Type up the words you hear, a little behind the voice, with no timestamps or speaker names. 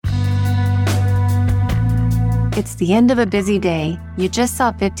It's the end of a busy day. You just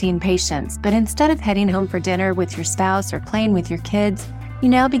saw 15 patients, but instead of heading home for dinner with your spouse or playing with your kids, you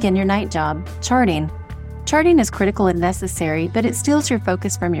now begin your night job, charting. Charting is critical and necessary, but it steals your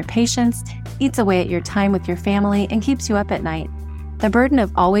focus from your patients, eats away at your time with your family, and keeps you up at night. The burden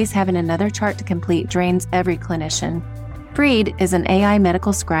of always having another chart to complete drains every clinician. Freed is an AI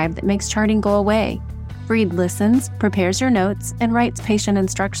medical scribe that makes charting go away. Freed listens, prepares your notes, and writes patient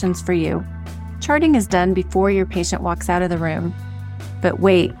instructions for you. Charting is done before your patient walks out of the room. But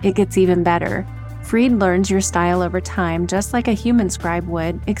wait, it gets even better. Freed learns your style over time just like a human scribe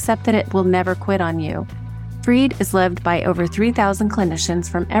would, except that it will never quit on you. Freed is loved by over 3,000 clinicians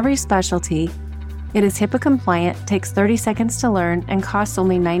from every specialty. It is HIPAA compliant, takes 30 seconds to learn, and costs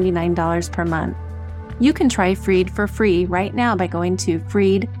only $99 per month. You can try Freed for free right now by going to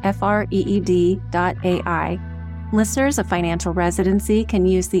freed.ai. Listeners of Financial Residency can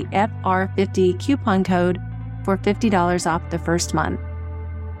use the FR50 coupon code for $50 off the first month.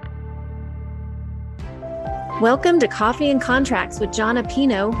 Welcome to Coffee and Contracts with John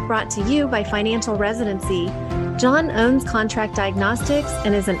Apino, brought to you by Financial Residency. John owns Contract Diagnostics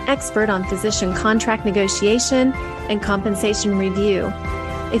and is an expert on physician contract negotiation and compensation review.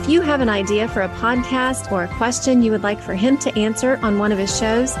 If you have an idea for a podcast or a question you would like for him to answer on one of his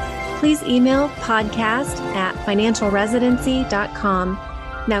shows, please email podcast@financialresidency.com.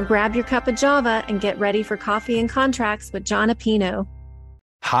 Now grab your cup of Java and get ready for Coffee and Contracts with John Apino.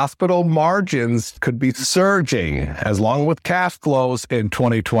 Hospital margins could be surging as long with cash flows in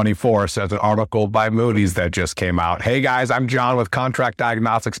 2024, says an article by Moody's that just came out. Hey guys, I'm John with Contract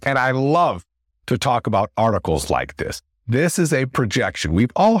Diagnostics, and I love to talk about articles like this. This is a projection.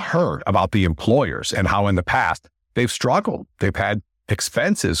 We've all heard about the employers and how in the past they've struggled. They've had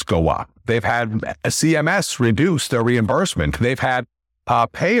expenses go up. They've had CMS reduce their reimbursement. They've had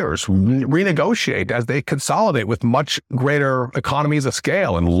payers renegotiate as they consolidate with much greater economies of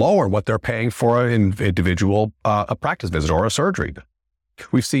scale and lower what they're paying for an individual a practice visit or a surgery.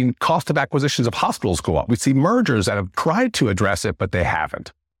 We've seen cost of acquisitions of hospitals go up. We've seen mergers that have tried to address it, but they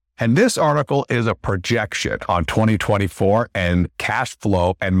haven't. And this article is a projection on 2024 and cash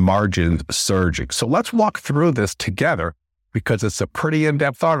flow and margins surging. So let's walk through this together because it's a pretty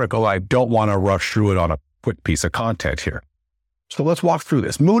in-depth article. I don't want to rush through it on a quick piece of content here. So let's walk through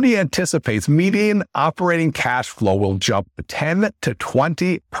this. Moody anticipates median operating cash flow will jump 10 to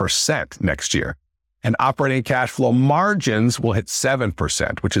 20% next year. And operating cash flow margins will hit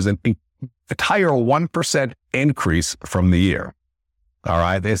 7%, which is an entire 1% increase from the year. All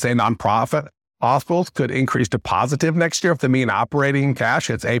right. They say nonprofit hospitals could increase to positive next year if the mean operating cash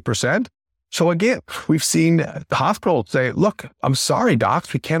hits 8%. So again, we've seen the hospitals say, look, I'm sorry,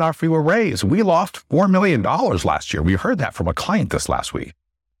 docs, we can't offer you a raise. We lost $4 million last year. We heard that from a client this last week.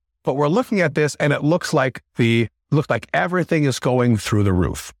 But we're looking at this and it looks like everything is going through the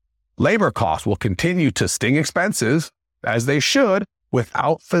roof. Labor costs will continue to sting expenses as they should.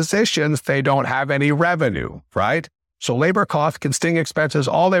 Without physicians, they don't have any revenue, right? So labor costs can sting expenses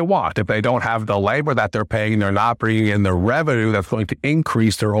all they want. If they don't have the labor that they're paying, they're not bringing in the revenue that's going to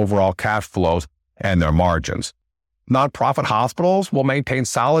increase their overall cash flows and their margins. Nonprofit hospitals will maintain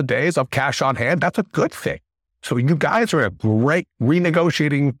solid days of cash on hand. That's a good thing. So you guys are in a great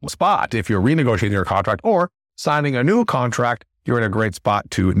renegotiating spot. If you're renegotiating your contract or signing a new contract, you're in a great spot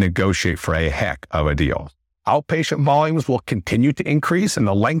to negotiate for a heck of a deal. Outpatient volumes will continue to increase and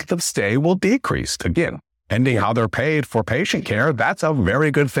the length of stay will decrease. Again, depending how they're paid for patient care, that's a very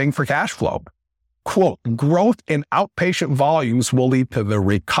good thing for cash flow. Quote, growth in outpatient volumes will lead to the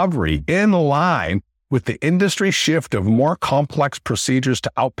recovery in line with the industry shift of more complex procedures to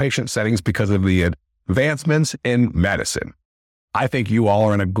outpatient settings because of the advancements in medicine. I think you all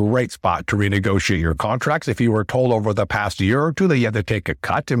are in a great spot to renegotiate your contracts. If you were told over the past year or two that you had to take a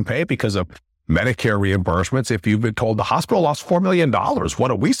cut in pay because of Medicare reimbursements, if you've been told the hospital lost $4 million,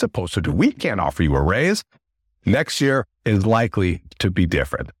 what are we supposed to do? We can't offer you a raise. Next year is likely to be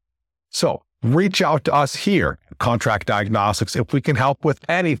different. So reach out to us here at Contract Diagnostics if we can help with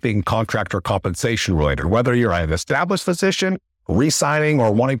anything contract or compensation related, whether you're an established physician, re-signing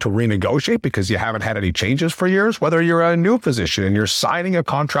or wanting to renegotiate because you haven't had any changes for years, whether you're a new physician and you're signing a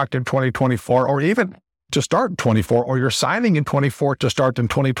contract in 2024 or even to start in 24, or you're signing in 24 to start in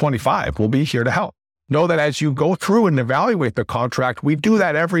 2025, we'll be here to help. Know that as you go through and evaluate the contract, we do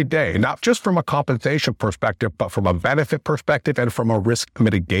that every day, not just from a compensation perspective, but from a benefit perspective and from a risk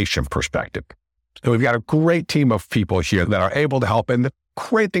mitigation perspective. So we've got a great team of people here that are able to help. And the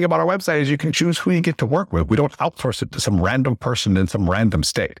great thing about our website is you can choose who you get to work with. We don't outsource it to some random person in some random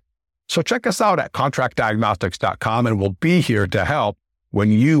state. So check us out at contractdiagnostics.com and we'll be here to help.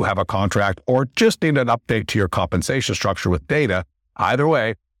 when you have a contract or just need an update to your compensation structure with data. Either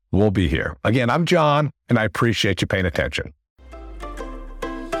way, we'll be here. Again, I'm John, and I appreciate you paying attention.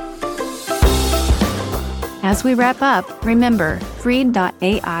 As we wrap up, remember,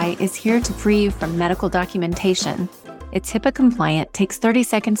 Freed.ai is here to free you from medical documentation. It's HIPAA compliant, takes 30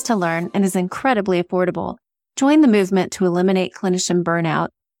 seconds to learn, and is incredibly affordable. Join the movement to eliminate clinician burnout.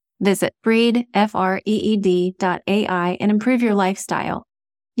 Visit Freed, Freed.ai, and improve your lifestyle.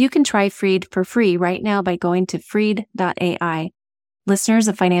 You can try Freed for free right now by going to Freed.ai. Listeners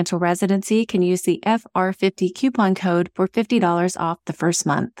of Financial Residency can use the FR50 coupon code for $50 off the first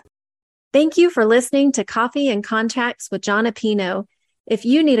month. Thank you for listening to Coffee and Contracts with John Apino. If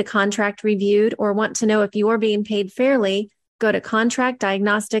you need a contract reviewed or want to know if you're being paid fairly, go to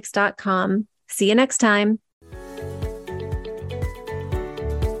contractdiagnostics.com. See you next time.